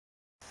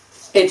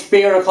It's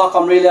beer o'clock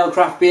on Real Ale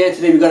Craft Beer.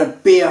 Today we've got a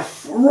beer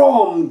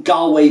from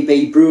Galway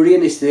Bay Brewery,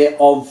 and it's today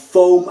of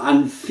Foam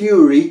and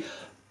Fury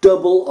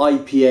Double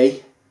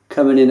IPA,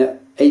 coming in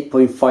at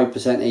 8.5%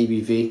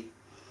 ABV.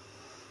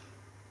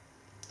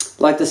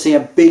 I'd like to say a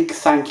big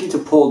thank you to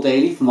Paul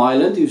Daly from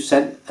Ireland, who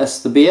sent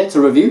us the beer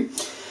to review.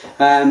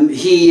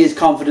 He is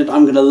confident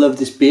I'm going to love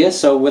this beer,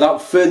 so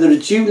without further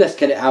ado, let's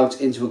get it out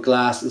into a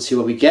glass and see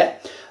what we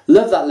get.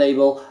 Love that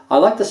label. I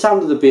like the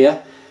sound of the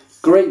beer.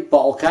 Great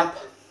bottle cap.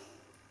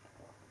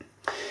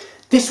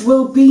 This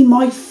will be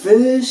my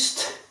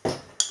first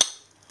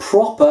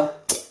proper,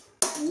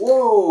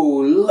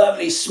 whoa,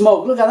 lovely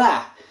smoke, look at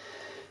that.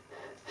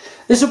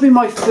 This will be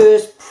my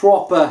first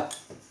proper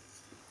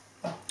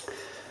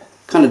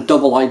kind of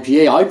double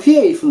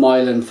IPA from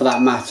Ireland for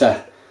that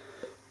matter.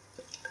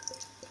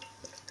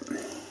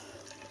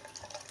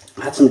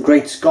 I had some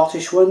great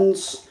Scottish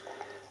ones,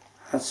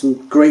 had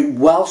some great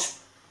Welsh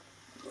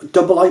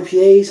double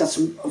IPAs, had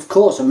some, of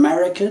course,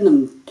 American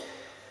and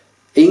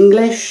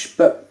English,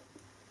 but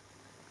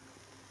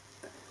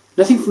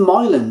nothing from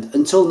Ireland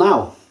until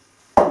now.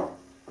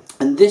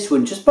 And this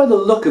one, just by the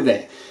look of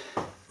it,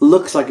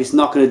 looks like it's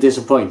not going to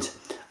disappoint.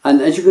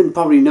 And as you can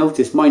probably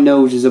notice, my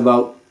nose is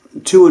about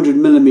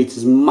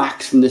 200mm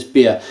max from this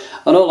beer,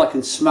 and all I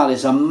can smell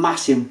is a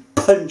massive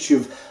punch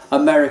of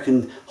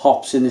American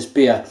hops in this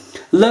beer.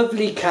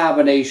 Lovely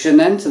carbonation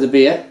then to the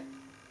beer,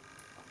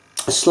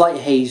 a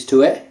slight haze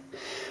to it,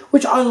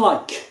 which I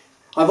like.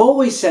 I've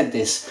always said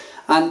this,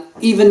 and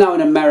even now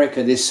in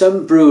America there's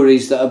some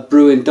breweries that are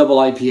brewing double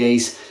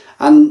IPAs,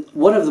 and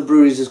one of the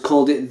breweries has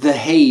called it the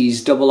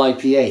Haze Double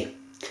IPA.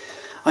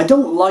 I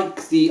don't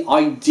like the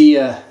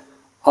idea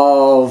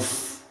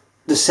of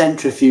the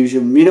centrifuge,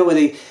 you know,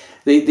 where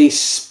they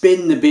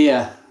spin the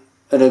beer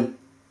at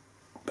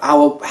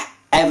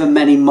however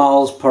many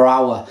miles per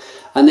hour,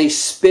 and they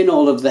spin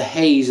all of the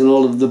haze and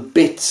all of the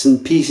bits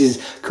and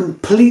pieces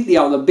completely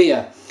out of the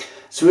beer,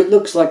 so it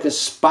looks like a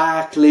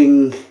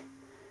sparkling.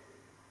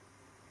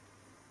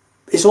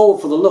 It's all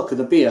for the look of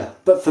the beer,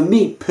 but for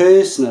me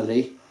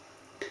personally,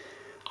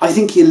 I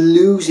think you're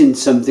losing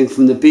something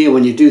from the beer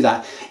when you do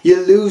that.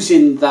 You're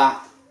losing that,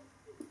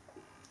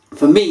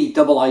 for me,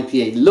 double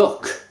IPA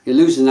look. You're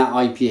losing that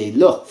IPA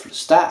look for the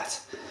start.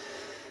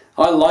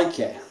 I like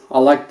it. I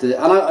like the,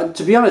 and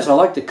to be honest, I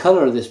like the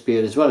colour of this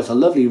beer as well. It's a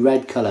lovely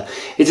red colour.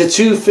 It's a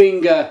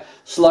 2-finger,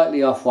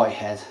 slightly off-white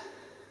head.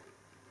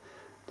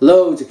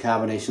 Loads of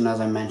carbonation,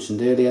 as I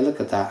mentioned earlier. Look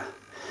at that.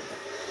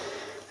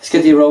 Let's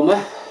get the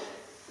aroma.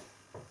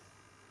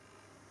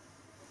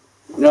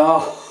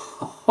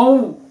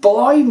 Oh,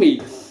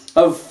 blimey,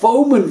 of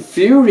Foam and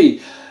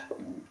Fury.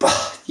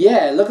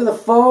 Yeah, look at the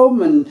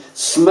foam and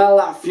smell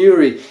that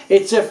fury.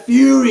 It's a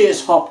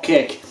furious hop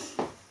kick.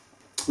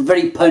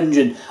 Very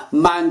pungent.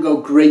 Mango,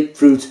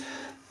 grapefruit,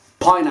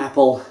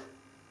 pineapple,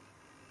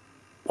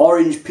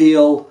 orange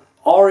peel,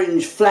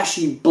 orange,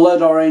 fleshy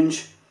blood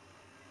orange,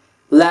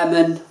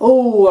 lemon.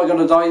 Oh, I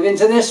gotta dive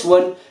into this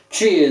one.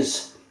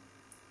 Cheers.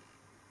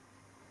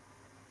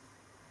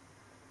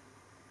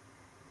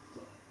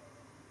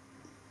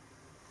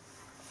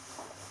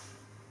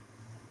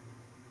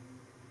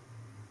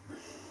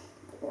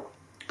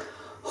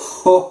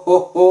 Ho ho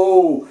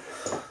ho!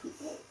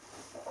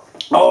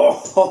 Oh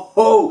ho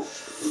ho!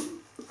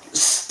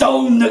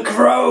 Stone the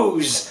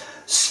crows!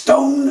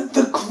 Stone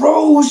the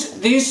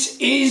crows! This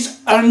is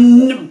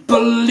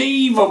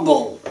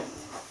unbelievable!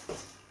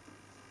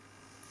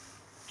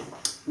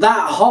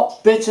 That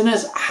hop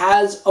bitterness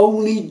has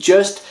only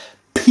just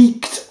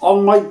peaked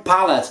on my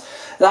palate.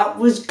 That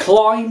was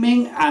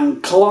climbing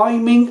and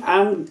climbing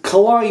and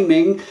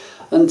climbing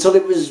until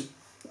it was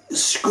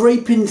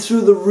scraping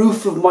through the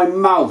roof of my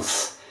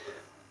mouth.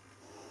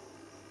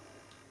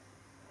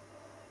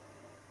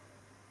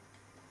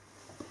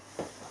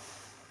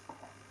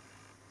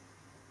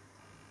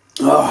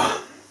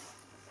 Oh,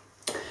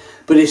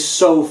 but it's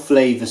so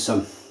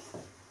flavoursome.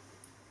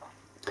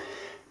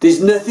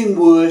 There's nothing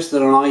worse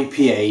than an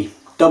IPA,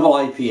 double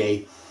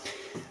IPA,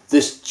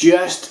 that's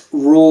just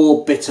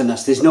raw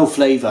bitterness. There's no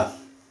flavour.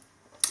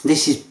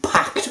 This is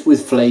packed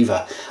with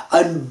flavour,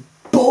 and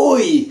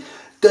boy,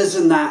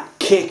 doesn't that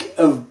kick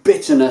of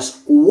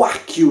bitterness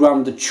whack you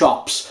round the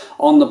chops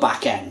on the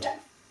back end.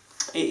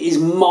 It is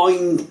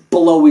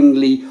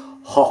mind-blowingly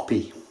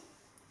hoppy.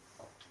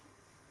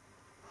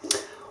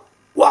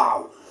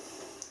 Wow.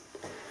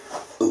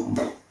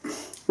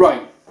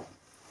 Right,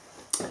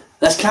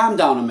 let's calm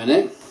down a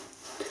minute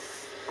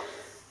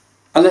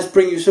and let's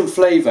bring you some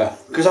flavour,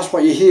 because that's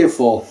what you're here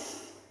for.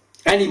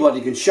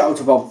 Anybody can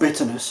shout about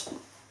bitterness.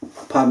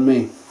 Pardon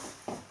me.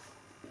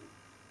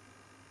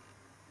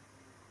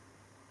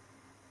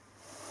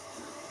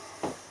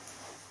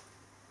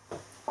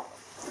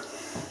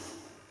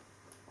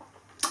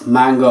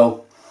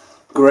 Mango,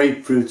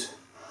 grapefruit,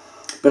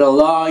 bit of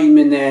lime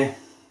in there.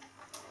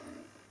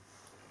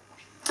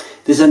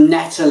 There's a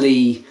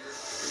nettly,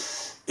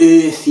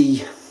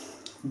 earthy,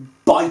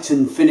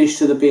 biting finish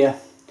to the beer.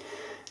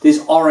 There's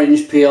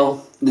orange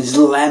peel, there's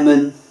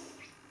lemon,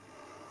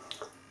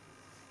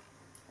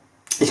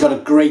 It's got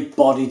a great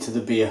body to the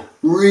beer.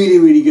 Really,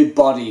 really good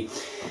body.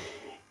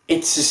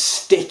 It's a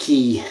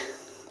sticky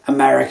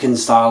American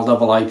style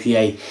double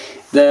IPA.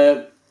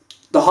 The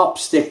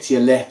hops stick to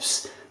your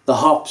lips. The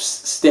hops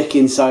stick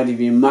inside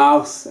of your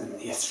mouth and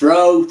your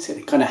throat, and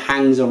it kind of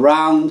hangs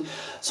around.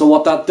 So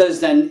what that does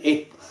then,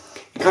 it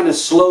kind of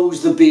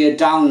slows the beer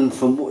down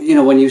from, you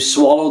know, when you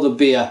swallow the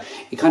beer,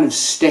 it kind of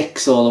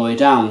sticks all the way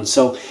down.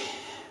 So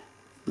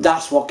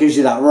that's what gives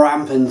you that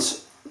rampant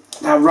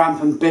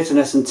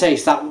bitterness and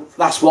taste.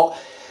 That's what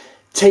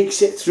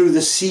takes it through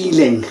the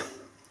ceiling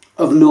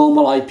of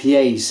normal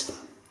IPAs,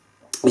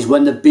 is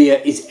when the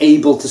beer is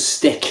able to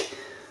stick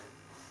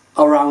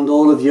around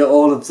all of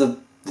the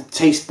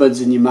taste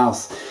buds in your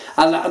mouth.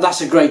 And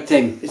that's a great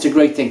thing. It's a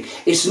great thing.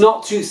 It's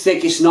not too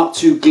thick, it's not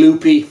too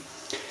gloopy.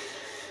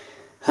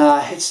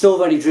 It's still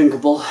very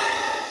drinkable.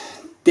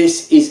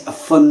 This is a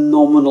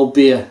phenomenal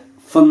beer.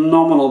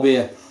 Phenomenal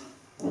beer.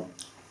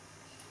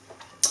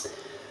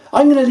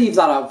 I'm going to leave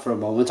that out for a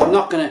moment. I'm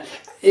not going to...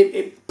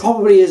 It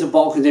probably is a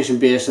bottle conditioned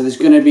beer, so there's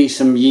going to be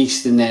some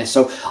yeast in there.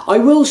 So I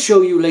will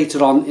show you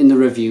later on in the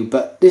review,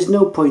 but there's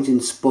no point in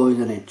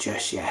spoiling it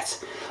just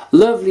yet.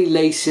 Lovely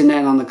lacing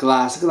then on the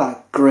glass. Look at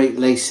that great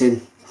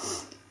lacing.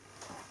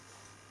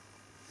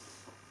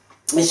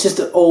 It's just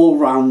an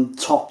all-round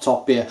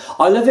top beer.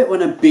 I love it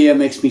when a beer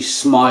makes me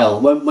smile.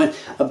 When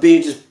a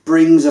beer just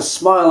brings a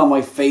smile on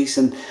my face,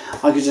 and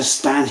I could just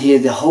stand here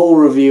the whole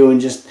review and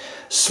just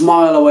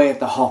smile away at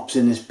the hops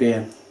in this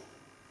beer.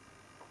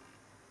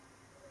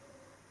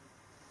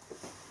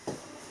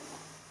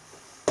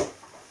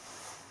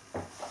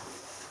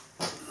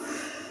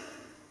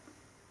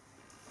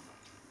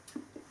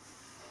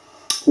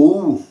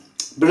 Ooh,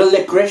 bit of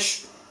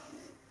licorice.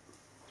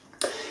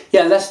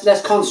 Yeah,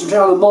 let's concentrate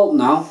on the malt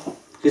now,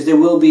 because there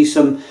will be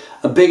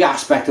a big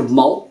aspect of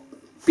malt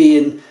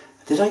being...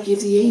 Did I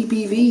give the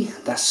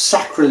ABV? That's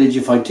sacrilege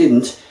if I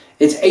didn't.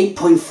 It's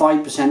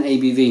 8.5%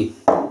 ABV.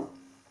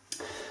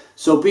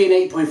 So being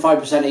 8.5%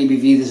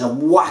 ABV, there's a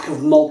whack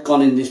of malt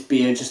gone in this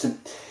beer just to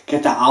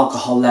get that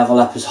alcohol level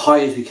up as high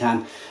as we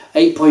can.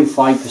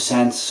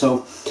 8.5%.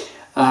 So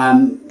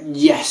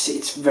yes,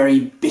 it's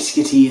very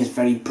biscuity, it's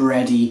very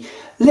bready.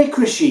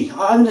 Licoricey,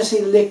 I'm going to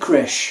say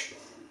licorice.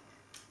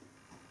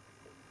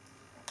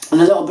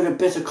 And a little bit of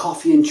bitter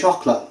coffee and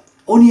chocolate.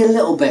 Only a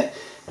little bit,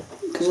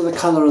 because of the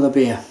colour of the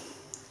beer.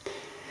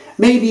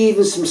 Maybe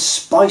even some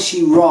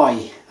spicy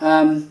rye.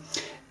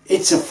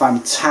 It's a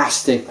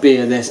fantastic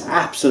beer, this.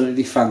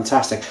 Absolutely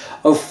fantastic.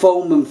 Oh,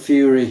 foam and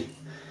fury.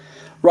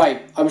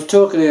 Right, I was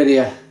talking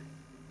earlier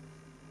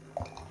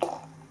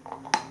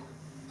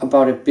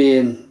about it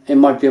being... It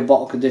might be a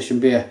bottle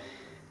conditioned beer.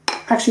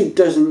 Actually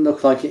doesn't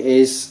look like it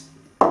is.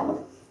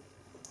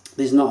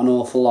 There's not an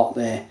awful lot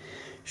there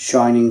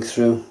shining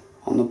through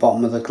on the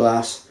bottom of the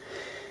glass.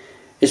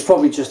 It's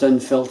probably just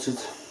unfiltered.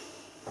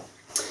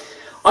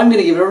 I'm going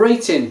to give it a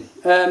rating.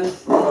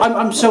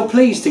 I'm so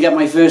pleased to get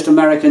my first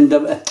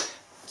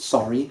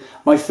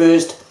my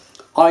first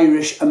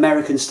Irish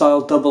American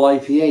style double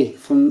IPA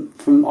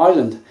from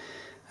Ireland.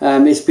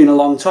 It's been a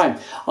long time.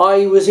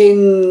 I was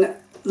in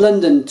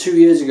London 2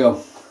 years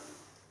ago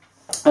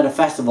at a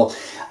festival.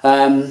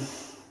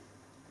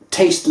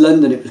 Taste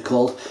London it was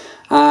called,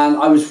 and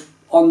I was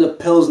on the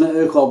Pilsner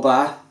Urquell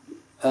bar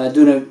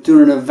doing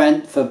an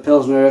event for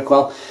Pilsner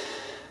Urquell,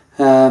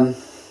 and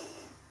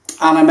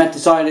I met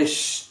this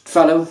Irish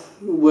fellow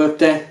who worked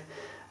there,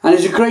 and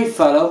he's a great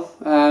fellow.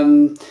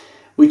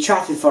 We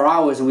chatted for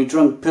hours and we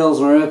drank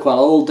Pilsner Urquell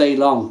all day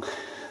long,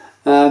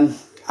 and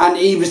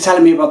he was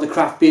telling me about the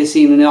craft beer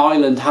scene in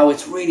Ireland, how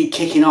it's really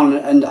kicking on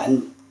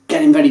and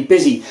getting very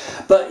busy.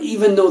 But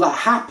even though that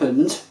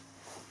happened,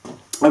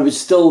 I was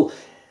still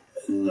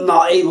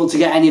not able to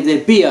get any of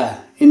their beer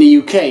in the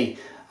UK,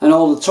 and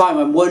all the time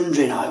I'm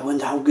wondering, I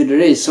wonder how good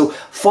it is. So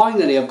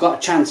finally I've got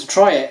a chance to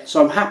try it,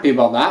 so I'm happy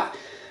about that.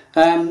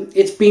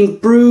 It's been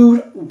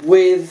brewed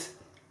with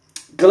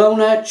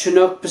Galway,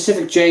 Chinook,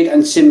 Pacific Jade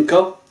and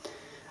Simcoe,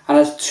 and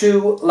has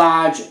 2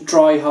 large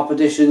dry hop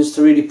additions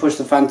to really push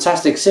the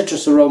fantastic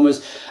citrus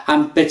aromas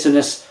and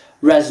bitterness,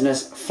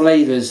 resinous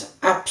flavours.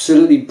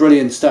 Absolutely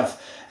brilliant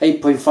stuff.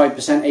 8.5%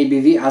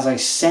 ABV, as I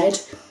said.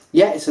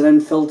 Yeah, it's an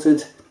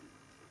unfiltered,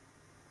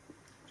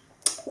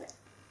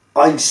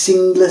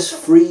 icingless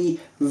free,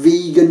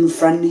 vegan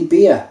friendly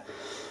beer.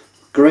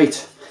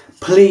 Great.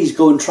 Please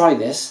go and try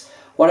this.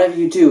 Whatever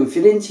you do, if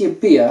you're into your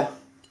beer,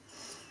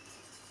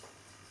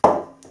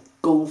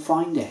 go and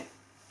find it.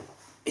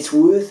 It's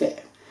worth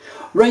it.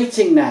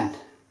 Rating then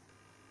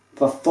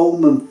for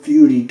Foam and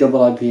Fury Double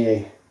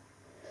IPA.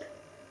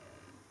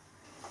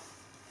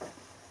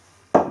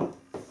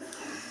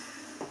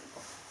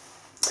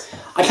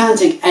 I can't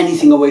take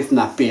anything away from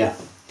that beer.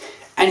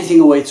 Anything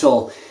away at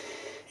all.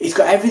 It's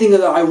got everything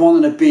that I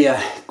want in a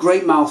beer.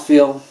 Great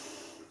mouthfeel,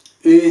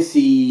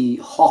 earthy,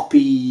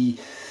 hoppy,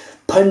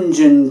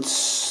 pungent,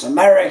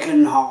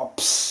 American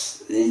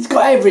hops. It's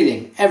got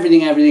everything.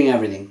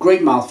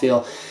 Great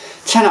mouthfeel.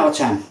 10 out of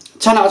 10.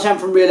 10 out of 10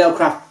 from Real Ale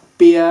Craft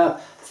Beer.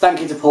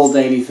 Thank you to Paul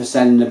Daly for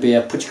sending the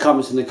beer. Put your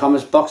comments in the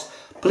comments box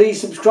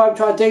Please subscribe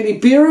to our daily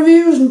beer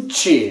reviews and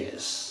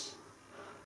cheers.